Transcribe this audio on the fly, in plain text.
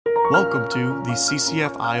Welcome to the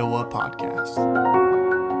CCF Iowa podcast.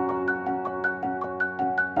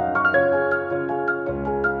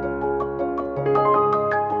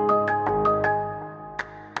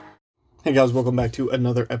 Hey guys, welcome back to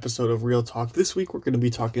another episode of Real Talk. This week we're going to be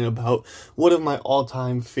talking about one of my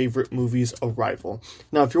all-time favorite movies, Arrival.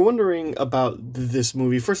 Now, if you're wondering about this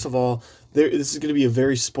movie, first of all, this is going to be a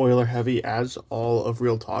very spoiler-heavy, as all of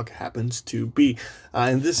Real Talk happens to be.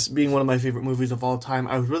 And this being one of my favorite movies of all time,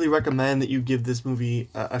 I would really recommend that you give this movie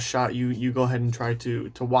a shot. You go ahead and try to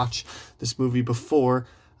watch this movie before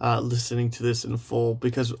listening to this in full,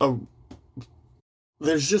 because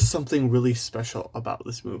there's just something really special about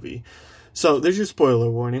this movie. So there's your spoiler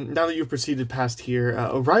warning. Now that you've proceeded past here,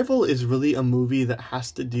 Arrival is really a movie that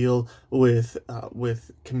has to deal with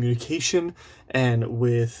communication and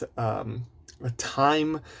with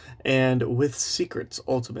time and with secrets,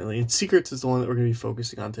 ultimately. And secrets is the one that we're going to be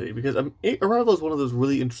focusing on today, because Arrival is one of those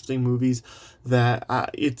really interesting movies that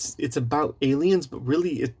it's about aliens, but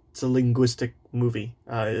really it's a linguistic movie.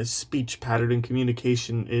 Speech pattern and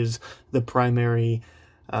communication is the primary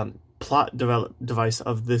plot device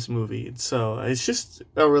of this movie. So it's just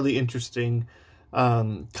a really interesting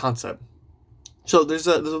concept. So there's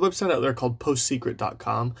a website out there called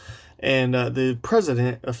postsecret.com, and the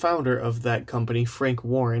president, a founder of that company, Frank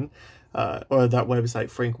Warren, or that website,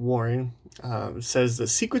 Frank Warren, says that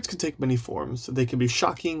secrets can take many forms. They can be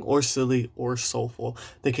shocking or silly or soulful.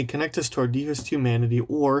 They can connect us to our deepest humanity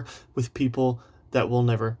or with people that we'll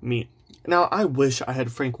never meet. Now, I wish I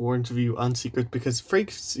had Frank Warren's view on secrets, because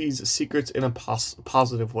Frank sees secrets in a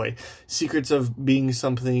positive way. Secrets of being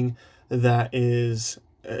something that is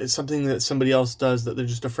something that somebody else does that they're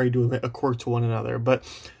just afraid to admit a quirk to one another. But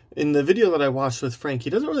in the video that I watched with Frank,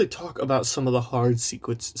 he doesn't really talk about some of the hard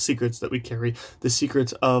secrets that we carry. The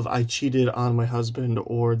secrets of I cheated on my husband,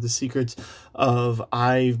 or the secrets of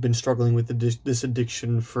I've been struggling with this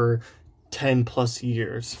addiction for 10 plus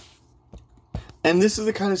years. And this is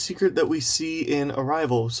the kind of secret that we see in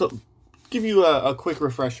Arrival. So, give you a quick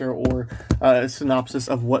refresher or a synopsis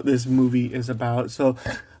of what this movie is about. So,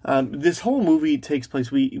 this whole movie takes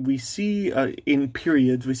place, we see in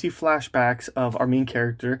periods, we see flashbacks of our main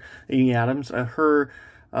character, Amy Adams.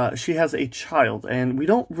 She has a child, and we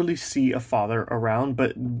don't really see a father around,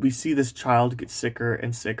 but we see this child get sicker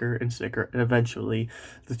and sicker and sicker, and eventually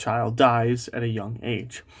the child dies at a young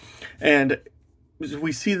age. And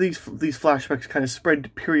we see these flashbacks kind of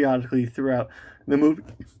spread periodically throughout the movie.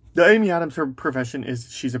 The Amy Adams, her profession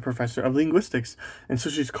is she's a professor of linguistics, and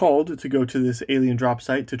so she's called to go to this alien drop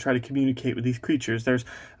site to try to communicate with these creatures. There's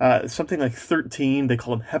something like 13, they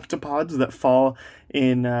call them heptapods, that fall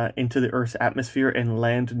into the Earth's atmosphere and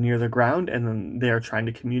land near the ground, and then they are trying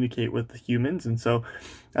to communicate with the humans. And so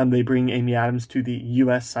they bring Amy Adams to the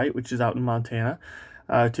U.S. site, which is out in Montana,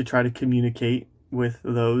 to try to communicate with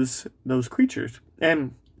those creatures.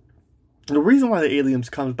 And the reason why the aliens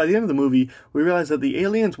comes, by the end of the movie, we realize that the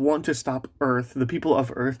aliens want to stop Earth, the people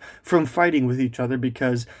of Earth, from fighting with each other,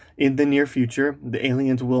 because in the near future, the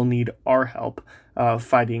aliens will need our help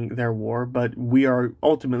fighting their war, but we are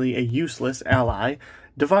ultimately a useless ally,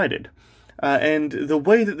 divided. And the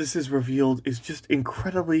way that this is revealed is just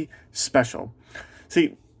incredibly special.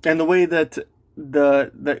 See, and the way that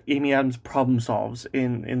Amy Adams problem solves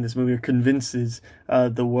in this movie, or convinces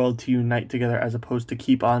the world to unite together as opposed to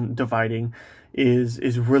keep on dividing,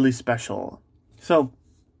 is really special. So,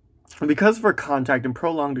 because of her contact and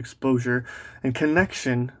prolonged exposure and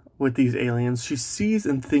connection with these aliens, she sees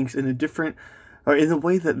and thinks in the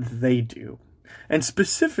way that they do, and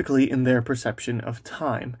specifically in their perception of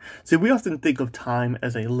time. See, we often think of time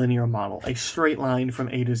as a linear model, a straight line from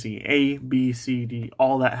A to Z, A, B, C, D,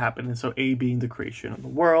 all that happened. And so A being the creation of the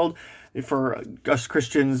world. For us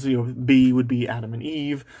Christians, B would be Adam and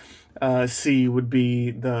Eve. C would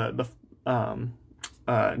be the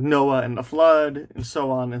Noah and the flood, and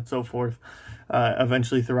so on and so forth.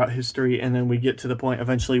 Eventually throughout history, and then we get to the point,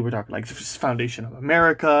 eventually we're talking like the foundation of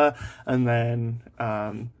America, and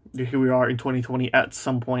then here we are in 2020 at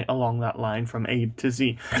some point along that line from A to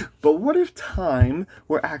Z. But what if time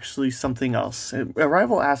were actually something else?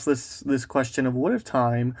 Arrival asks this question of what if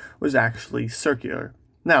time was actually circular?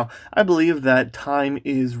 Now, I believe that time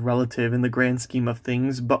is relative in the grand scheme of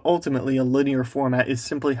things, but ultimately a linear format is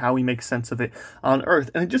simply how we make sense of it on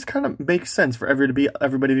Earth. And it just kind of makes sense for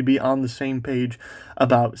everybody to be on the same page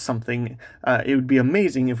about something. It would be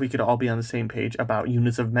amazing if we could all be on the same page about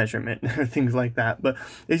units of measurement or things like that. But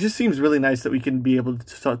it just seems really nice that we can be able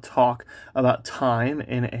to talk about time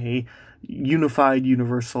in a unified,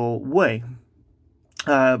 universal way.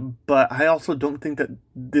 But I also don't think that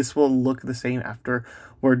this will look the same after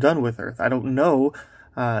we're done with Earth. I don't know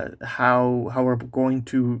how we're going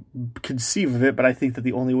to conceive of it, but I think that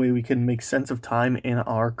the only way we can make sense of time in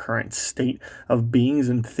our current state of beings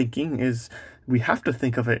and thinking is we have to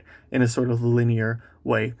think of it in a sort of linear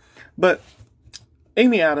way. But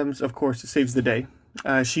Amy Adams, of course, saves the day.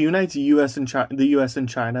 She unites the U.S. and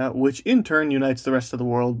China, which in turn unites the rest of the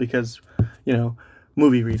world because,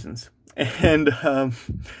 movie reasons. And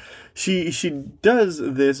she does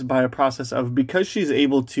this by a process of, because she's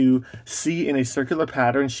able to see in a circular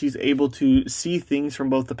pattern, she's able to see things from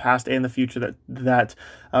both the past and the future that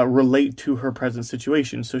relate to her present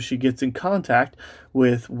situation. So she gets in contact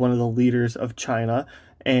with one of the leaders of China,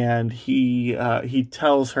 and he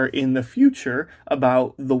tells her in the future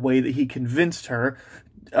about the way that he convinced her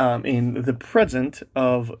in the present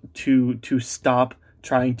to stop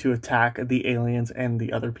trying to attack the aliens and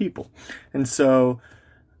the other people. And so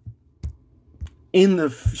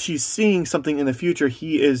she's seeing something in the future.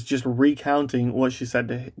 He is just recounting what she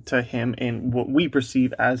said to him in what we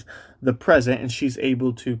perceive as the present, and she's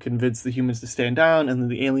able to convince the humans to stand down, and then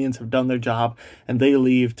the aliens have done their job and they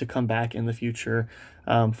leave to come back in the future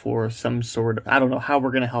for some sort of, I don't know how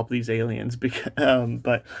we're going to help these aliens, because,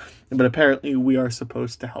 but apparently we are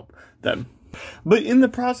supposed to help them. But in the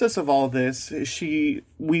process of all this, we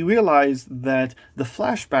realize that the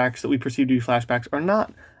flashbacks that we perceive to be flashbacks are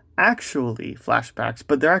not actually flashbacks,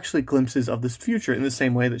 but they're actually glimpses of this future, in the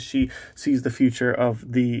same way that she sees the future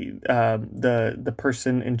of the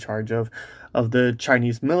person in charge of the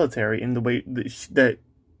Chinese military, in the way that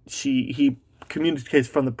he communicates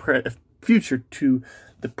from the future to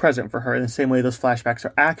the present for her. In the same way, those flashbacks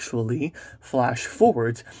are actually flash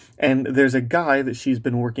forwards. And there's a guy that she's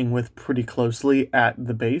been working with pretty closely at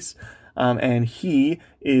the base, and he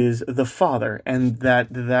is the father, and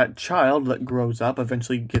that child that grows up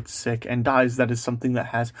eventually gets sick and dies. That is something that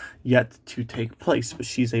has yet to take place, but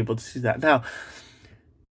she's able to see that. Now,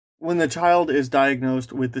 when the child is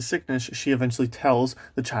diagnosed with the sickness, she eventually tells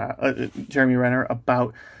the child, Jeremy Renner,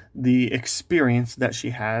 about the experience that she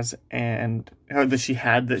has and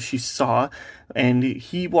that she saw, and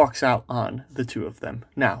he walks out on the two of them.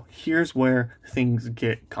 Now, here's where things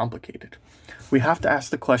get complicated. We have to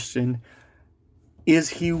ask the question, is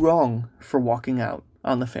he wrong for walking out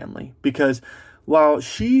on the family? Because while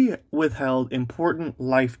she withheld important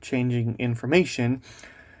life-changing information,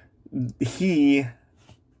 he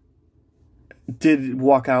did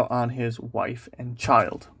walk out on his wife and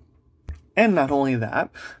child. And not only that,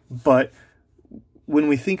 but when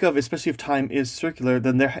we think of, especially if time is circular,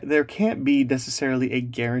 then there can't be necessarily a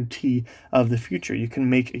guarantee of the future. You can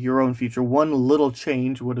make your own future. One little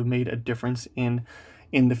change would have made a difference in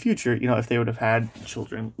the future. If they would have had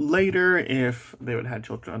children later, if they would have had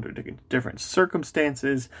children under different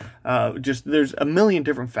circumstances, there's a million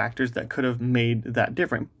different factors that could have made that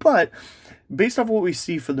different. But based off what we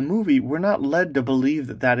see for the movie, we're not led to believe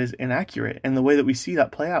that that is inaccurate. And the way that we see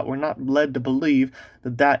that play out, we're not led to believe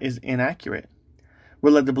that that is inaccurate.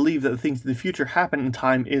 We're led to believe that the things in the future happen and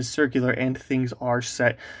time is circular and things are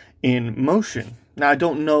set in motion. Now, I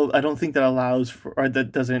don't think that allows for, or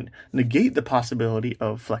that doesn't negate the possibility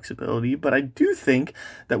of flexibility, but I do think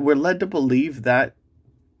that we're led to believe that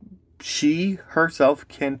she herself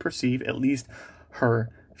can perceive at least her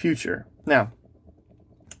future. Now,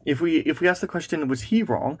 if we ask the question, was he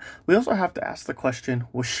wrong? We also have to ask the question,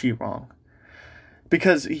 was she wrong?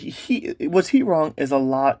 Because was he wrong is a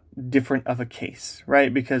lot different of a case,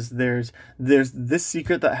 right? Because there's this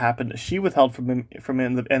secret that happened that she withheld from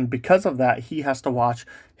him, and because of that, he has to watch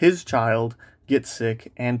his child get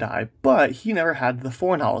sick and die. But he never had the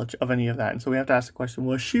foreknowledge of any of that, and so we have to ask the question: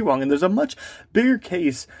 was she wrong? And there's a much bigger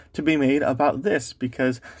case to be made about this,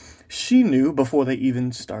 because she knew before they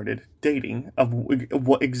even started dating of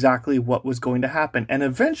exactly what was going to happen, and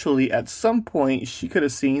eventually, at some point, she could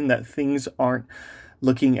have seen that things aren't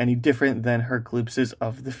looking any different than her glimpses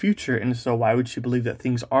of the future. And so why would she believe that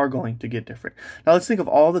things are going to get different? Now let's think of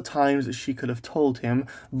all the times that she could have told him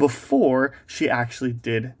before she actually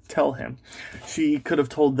did tell him. She could have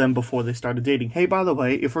told them before they started dating, hey, by the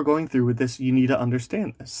way, if we're going through with this, you need to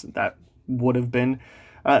understand this. That would have been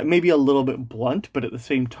maybe a little bit blunt, but at the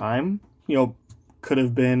same time, could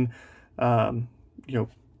have been,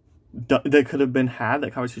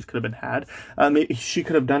 that conversation could have been had. She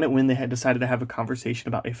could have done it when they had decided to have a conversation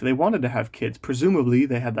about if they wanted to have kids. Presumably,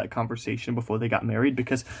 they had that conversation before they got married,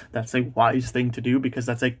 because that's a wise thing to do, because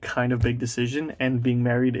that's a kind of big decision, and being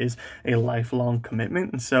married is a lifelong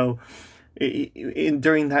commitment. And so,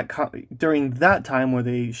 during that time where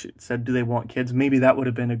they said, do they want kids, maybe that would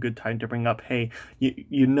have been a good time to bring up, hey,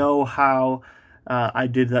 you know how I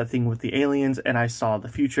did that thing with the aliens, and I saw the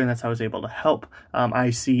future, and that's how I was able to help. I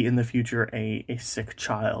see in the future a sick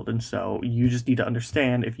child, and so you just need to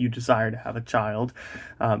understand, if you desire to have a child,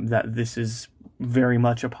 that this is very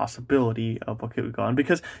much a possibility of what could go on,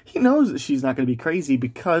 because he knows that she's not going to be crazy,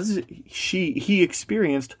 because he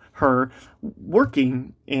experienced her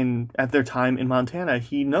working at their time in Montana.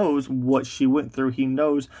 He knows what she went through. He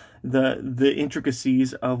knows the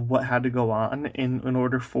intricacies of what had to go on in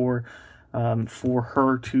order for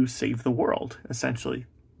her to save the world, essentially.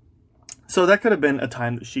 So that could have been a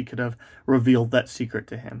time that she could have revealed that secret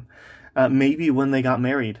to him. Maybe when they got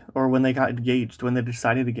married, or when they got engaged, when they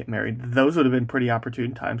decided to get married. Those would have been pretty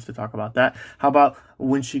opportune times to talk about that. How about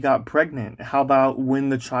when she got pregnant? How about when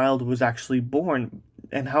the child was actually born?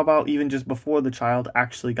 And how about even just before the child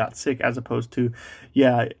actually got sick, as opposed to,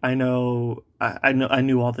 yeah, I knew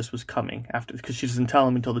all this was coming after, because she doesn't tell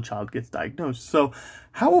him until the child gets diagnosed. So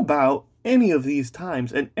how about any of these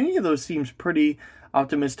times? And any of those seems pretty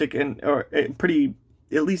optimistic, or pretty,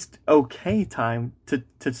 at least okay time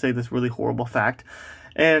to say this really horrible fact.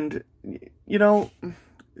 And,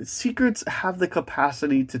 secrets have the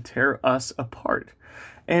capacity to tear us apart.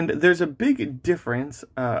 And there's a big difference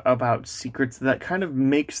about secrets that kind of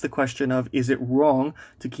makes the question of, is it wrong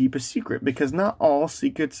to keep a secret? Because not all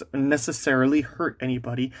secrets necessarily hurt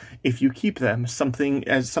anybody if you keep them. Something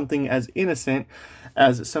as innocent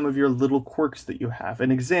as some of your little quirks that you have.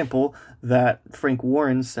 An example that Frank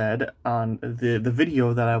Warren said on the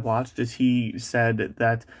video that I watched is, he said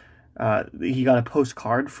that he got a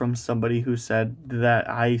postcard from somebody who said that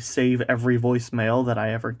I save every voicemail that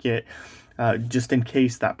I ever get. Just in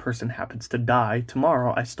case that person happens to die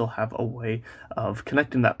tomorrow, I still have a way of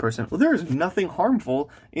connecting that person. Well, there is nothing harmful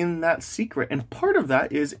in that secret. And part of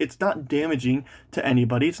that is, it's not damaging to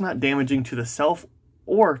anybody. It's not damaging to the self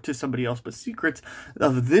or to somebody else. But secrets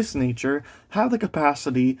of this nature have the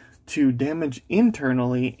capacity to damage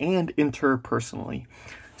internally and interpersonally.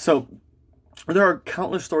 So there are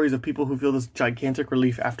countless stories of people who feel this gigantic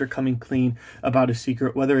relief after coming clean about a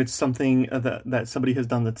secret, whether it's something that somebody has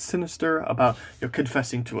done that's sinister, about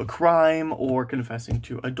confessing to a crime, or confessing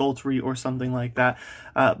to adultery, or something like that.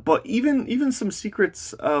 But even some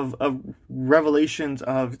secrets of revelations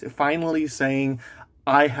of finally saying,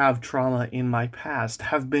 I have trauma in my past,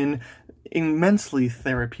 have been immensely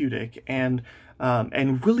therapeutic and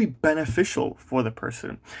really beneficial for the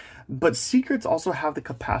person. But secrets also have the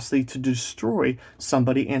capacity to destroy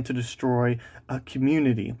somebody and to destroy a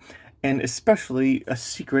community. And especially a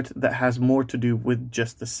secret that has more to do with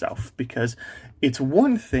just the self. Because it's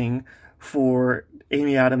one thing for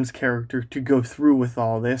Amy Adams' character to go through with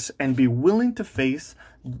all this and be willing to face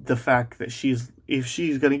the fact that if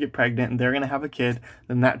she's going to get pregnant and they're going to have a kid,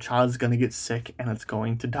 then that child is going to get sick and it's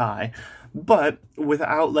going to die. But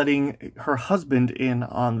without letting her husband in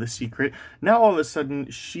on the secret, now all of a sudden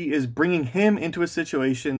she is bringing him into a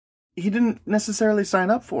situation he didn't necessarily sign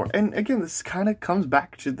up for. And again, this kind of comes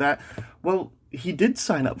back to that, well, he did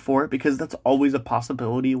sign up for it because that's always a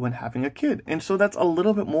possibility when having a kid. And so that's a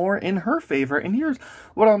little bit more in her favor. And here's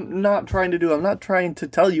what I'm not trying to do. I'm not trying to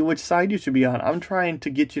tell you which side you should be on. I'm trying to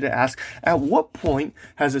get you to ask, at what point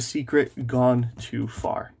has a secret gone too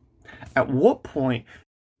far? At what point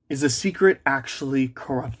is a secret actually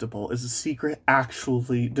corruptible? Is a secret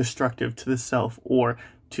actually destructive to the self or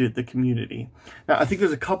to the community? Now, I think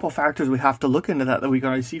there's a couple factors we have to look into that we can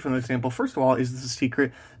already see from the example. First of all, is this a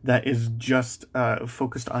secret that is just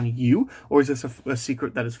focused on you, or is this a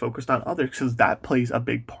secret that is focused on others? Because that plays a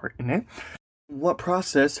big part in it. What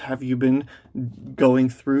process have you been going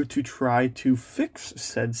through to try to fix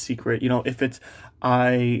said secret? If it's,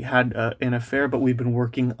 I had an affair, but we've been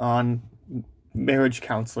working on marriage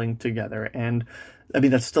counseling together, and I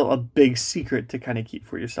mean, that's still a big secret to kind of keep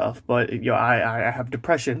for yourself. But, I have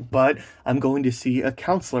depression, but I'm going to see a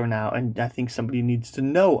counselor now, and I think somebody needs to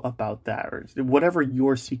know about that, or whatever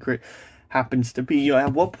your secret happens to be.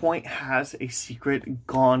 At what point has a secret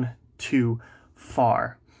gone too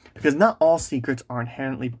far? Because not all secrets are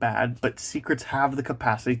inherently bad, but secrets have the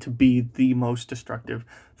capacity to be the most destructive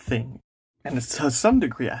thing. And to some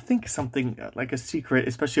degree, I think something like a secret,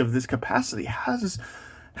 especially of this capacity,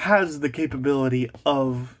 has the capability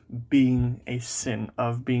of being a sin,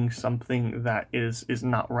 of being something that is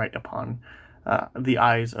not right upon the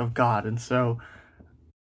eyes of God. And so,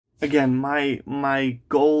 again, my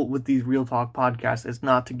goal with these Real Talk podcasts is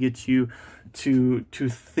not to get you to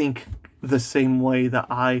think the same way that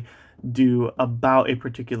I do about a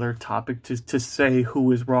particular topic to say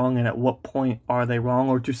who is wrong and at what point are they wrong,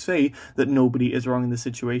 or to say that nobody is wrong in the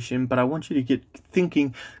situation. But I want you to get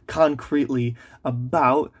thinking concretely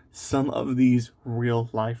about some of these real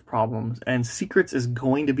life problems. And secrets is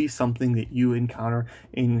going to be something that you encounter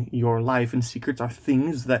in your life, and secrets are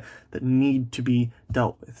things that need to be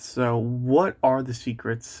dealt with. So what are the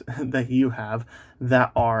secrets that you have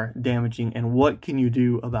that are damaging, and what can you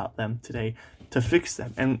do about them today to fix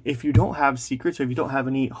them? And if you don't have secrets, or if you don't have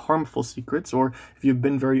any harmful secrets, or if you've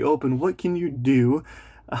been very open, what can you do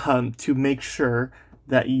to make sure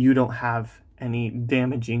that you don't have any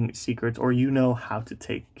damaging secrets, or you know how to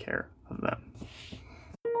take care of them?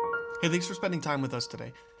 Hey, thanks for spending time with us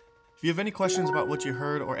today. If you have any questions about what you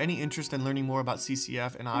heard, or any interest in learning more about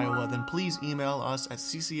CCF in Iowa, then please email us at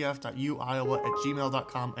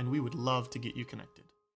ccf.uiowa@gmail.com, and we would love to get you connected.